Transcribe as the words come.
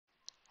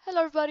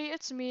Hello everybody,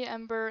 it's me,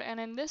 Ember, and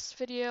in this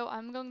video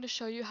I'm going to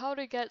show you how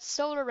to get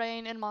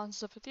Solareign in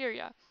Monsters of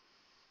Etheria.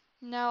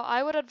 Now,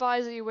 I would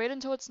advise that you wait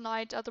until it's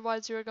night,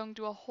 otherwise you're going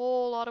to do a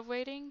whole lot of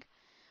waiting.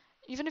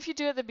 Even if you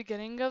do it at the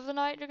beginning of the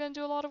night, you're going to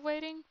do a lot of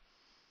waiting.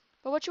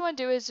 But what you want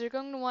to do is you're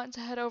going to want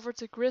to head over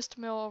to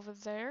Gristmill over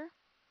there.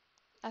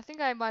 I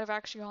think I might have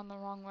actually gone the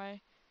wrong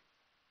way,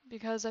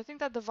 because I think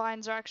that the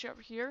vines are actually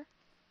over here.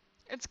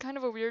 It's kind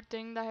of a weird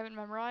thing that I haven't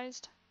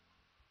memorized.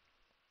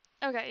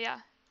 Okay,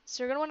 yeah.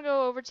 So you're going to want to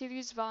go over to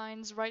these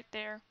vines right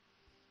there.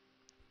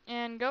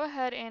 And go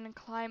ahead and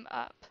climb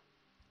up.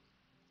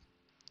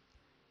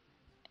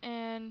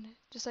 And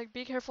just like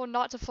be careful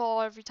not to fall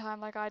every time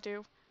like I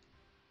do.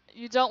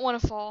 You don't want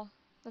to fall.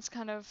 That's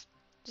kind of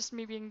just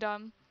me being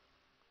dumb.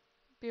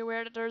 Be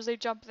aware that there's a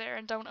jump there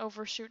and don't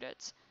overshoot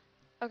it.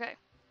 Okay.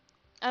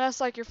 And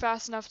that's like you're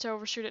fast enough to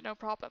overshoot it, no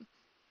problem.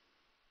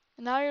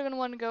 And now you're going to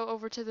want to go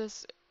over to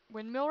this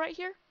windmill right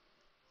here.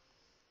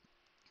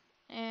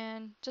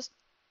 And just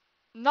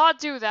not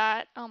do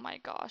that. Oh my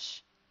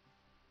gosh.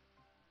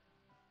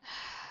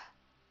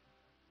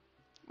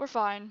 We're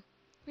fine.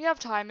 We have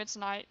time, it's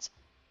night.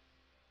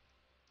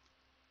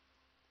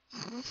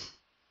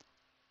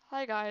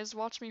 Hi guys,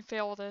 watch me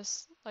fail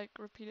this, like,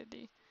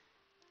 repeatedly.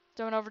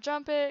 Don't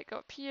overjump it, go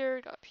up here,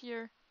 go up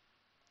here.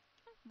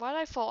 Why did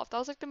I fall off? That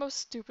was like the most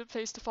stupid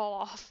place to fall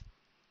off.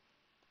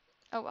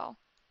 Oh well.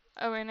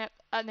 Oh, and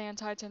an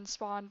Antitan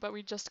spawned, but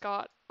we just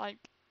got, like,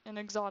 an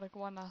exotic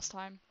one last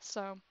time,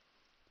 so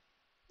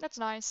that's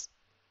nice.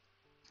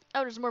 Oh,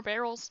 there's more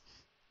barrels.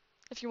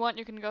 If you want,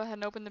 you can go ahead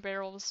and open the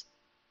barrels.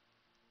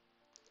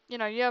 You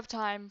know, you have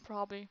time,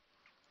 probably.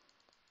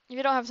 If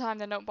you don't have time,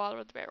 then don't bother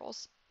with the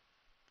barrels.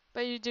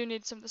 But you do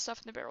need some of the stuff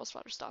in the barrels for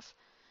other stuff.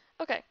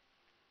 Okay.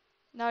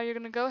 Now you're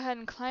gonna go ahead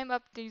and climb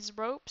up these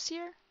ropes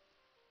here.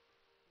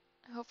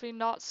 Hopefully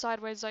not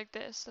sideways like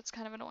this. That's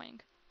kind of annoying.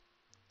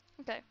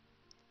 Okay.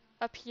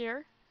 Up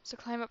here. So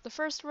climb up the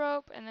first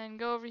rope and then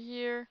go over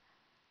here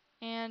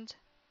and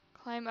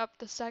climb up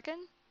the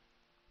second.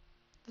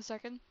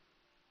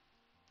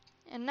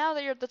 And now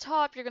that you're at the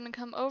top, you're going to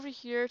come over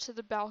here to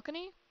the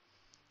balcony.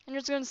 And you're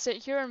just going to sit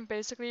here and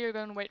basically you're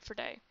going to wait for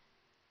day.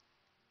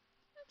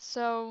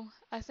 So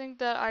I think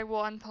that I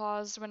will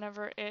unpause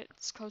whenever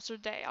it's closer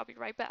to day. I'll be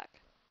right back.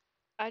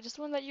 I just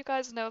want to let you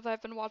guys know that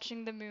I've been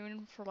watching the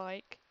moon for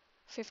like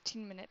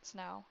 15 minutes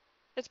now.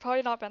 It's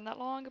probably not been that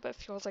long, but it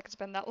feels like it's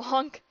been that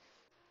long.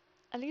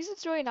 At least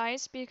it's really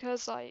nice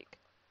because like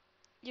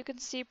you can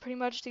see pretty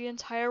much the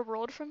entire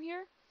world from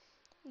here.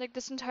 Like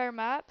this entire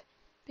map.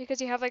 Because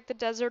you have like the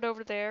desert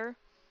over there.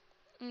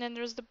 And then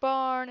there's the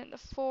barn and the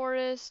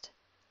forest.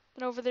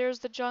 Then over there's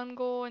the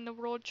jungle and the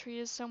world tree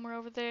is somewhere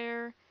over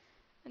there.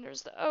 And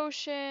there's the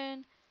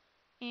ocean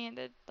and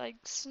the like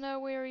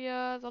snow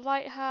area, the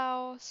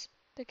lighthouse,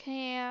 the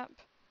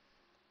camp.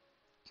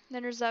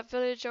 Then there's that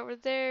village over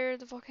there,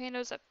 the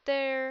volcano's up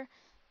there.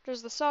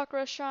 There's the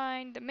Sakura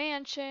shrine, the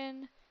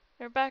mansion.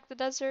 They're back the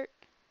desert.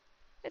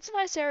 It's a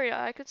nice area.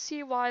 I could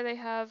see why they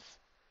have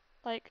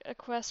like a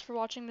quest for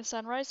watching the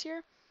sunrise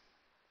here.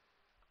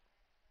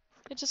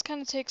 It just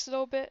kind of takes a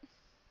little bit.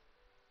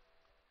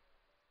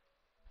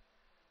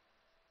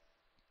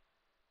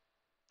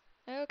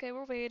 Okay,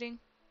 we're waiting.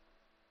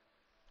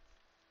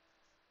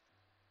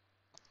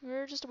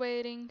 We're just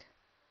waiting.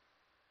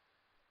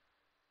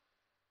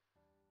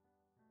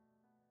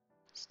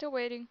 Still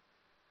waiting.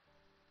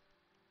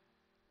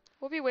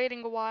 We'll be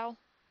waiting a while.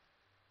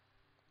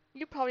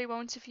 You probably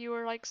won't if you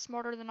were like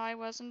smarter than I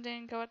was and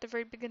didn't go at the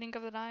very beginning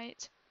of the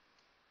night.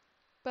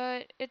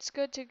 But it's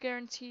good to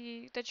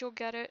guarantee that you'll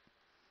get it.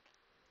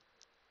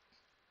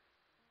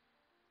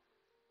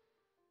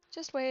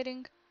 Just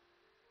waiting.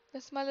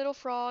 With my little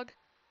frog.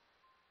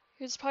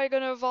 Who's probably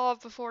gonna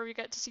evolve before we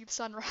get to see the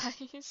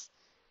sunrise.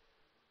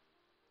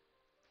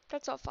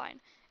 That's all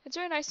fine. It's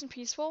very nice and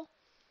peaceful.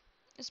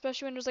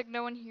 Especially when there's like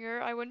no one here.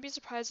 I wouldn't be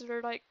surprised if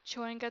they're like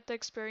chilling at the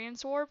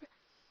experience orb.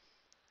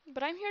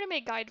 But I'm here to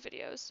make guide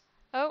videos.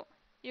 Oh,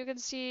 you can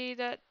see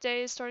that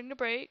day is starting to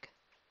break.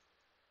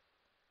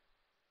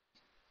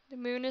 The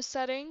moon is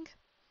setting.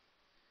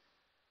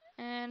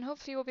 And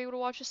hopefully we'll be able to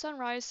watch the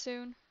sunrise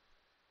soon.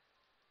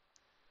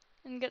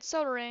 And get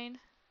Solareign.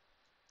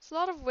 It's a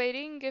lot of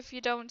waiting if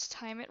you don't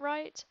time it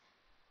right.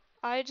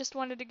 I just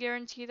wanted to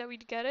guarantee that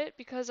we'd get it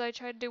because I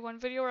tried to do one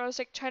video where I was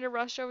like trying to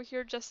rush over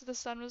here just as the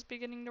sun was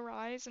beginning to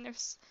rise and it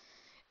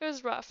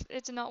was rough.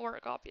 It did not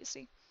work,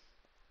 obviously.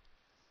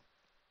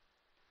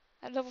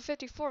 At level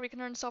 54 we can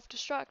earn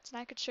self-destruct and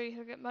I could show you how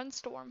to get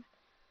Munstorm.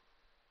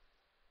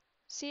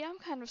 See, I'm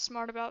kind of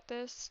smart about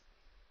this.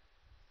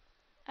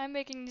 I'm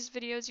making these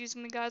videos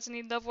using the guys I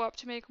need level up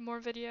to make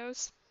more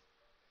videos.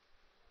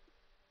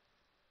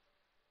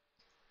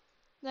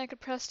 Then I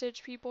could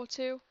prestige people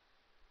too.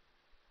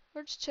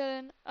 We're just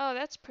chilling. Oh,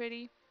 that's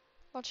pretty.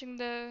 Watching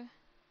the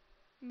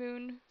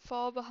moon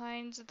fall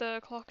behind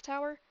the clock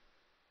tower.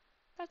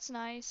 That's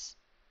nice.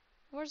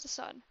 Where's the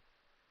sun?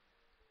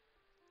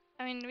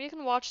 I mean, we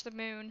can watch the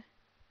moon.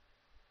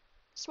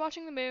 Just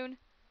watching the moon.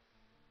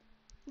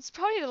 It's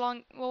probably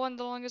one of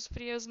the longest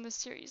videos in this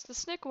series. The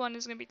Snick one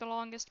is gonna be the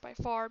longest by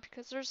far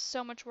because there's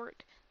so much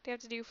work they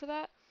have to do for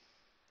that.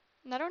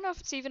 And I don't know if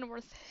it's even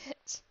worth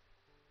it.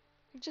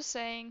 I'm just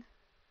saying.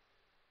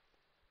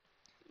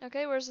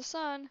 Okay, where's the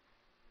sun?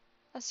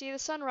 I see the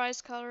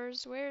sunrise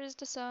colors. Where is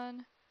the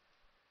sun?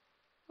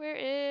 Where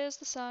is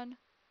the sun?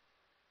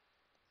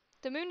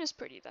 The moon is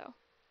pretty though.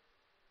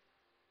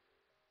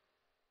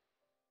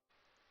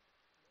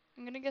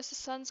 I'm gonna guess the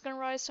sun's gonna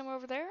rise somewhere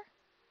over there.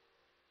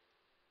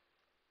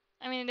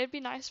 I mean, it'd be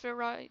nice if it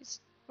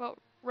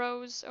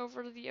rose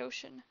over the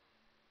ocean.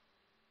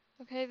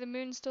 Okay, the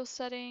moon's still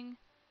setting.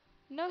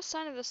 No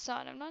sign of the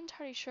sun. I'm not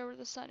entirely sure where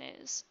the sun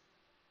is.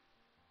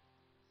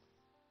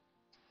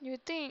 You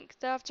would think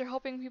that after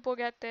helping people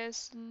get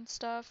this and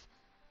stuff,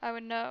 I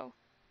would know.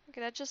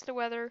 Okay, that's just the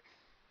weather.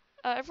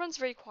 Everyone's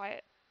very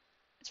quiet.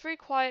 It's very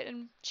quiet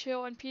and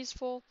chill and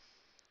peaceful,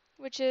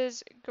 which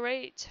is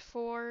great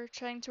for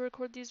trying to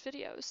record these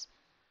videos.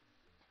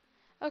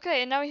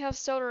 Okay, and now we have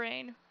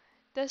Solareign.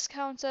 This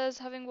counts as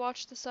having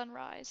watched the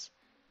sunrise.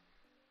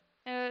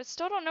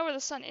 Still don't know where the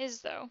sun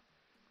is though.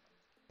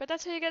 But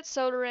that's how you get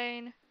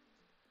Solareign.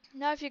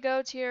 Now if you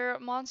go to your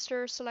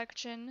monster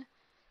selection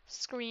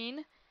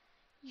screen,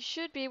 you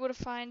should be able to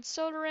find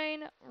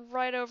Solareign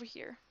right over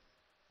here.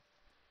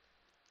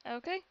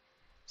 Okay,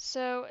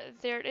 so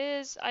there it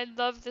is. I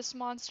love this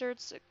monster.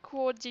 It's a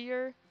cool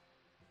deer.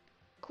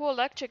 Cool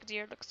electric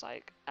deer, looks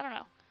like. I don't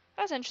know.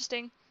 That's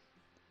interesting.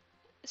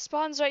 It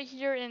spawns right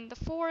here in the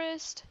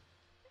forest.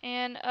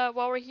 And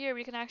while we're here,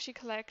 we can actually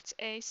collect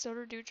a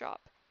solar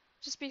dewdrop.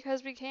 Just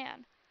because we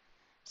can.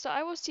 So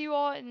I will see you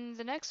all in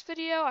the next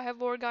video. I have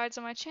lore guides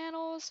on my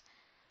channels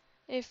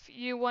if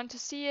you want to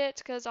see it,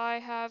 because I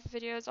have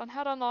videos on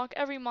how to unlock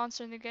every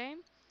monster in the game.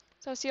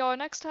 So I'll see you all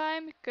next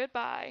time.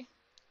 Goodbye.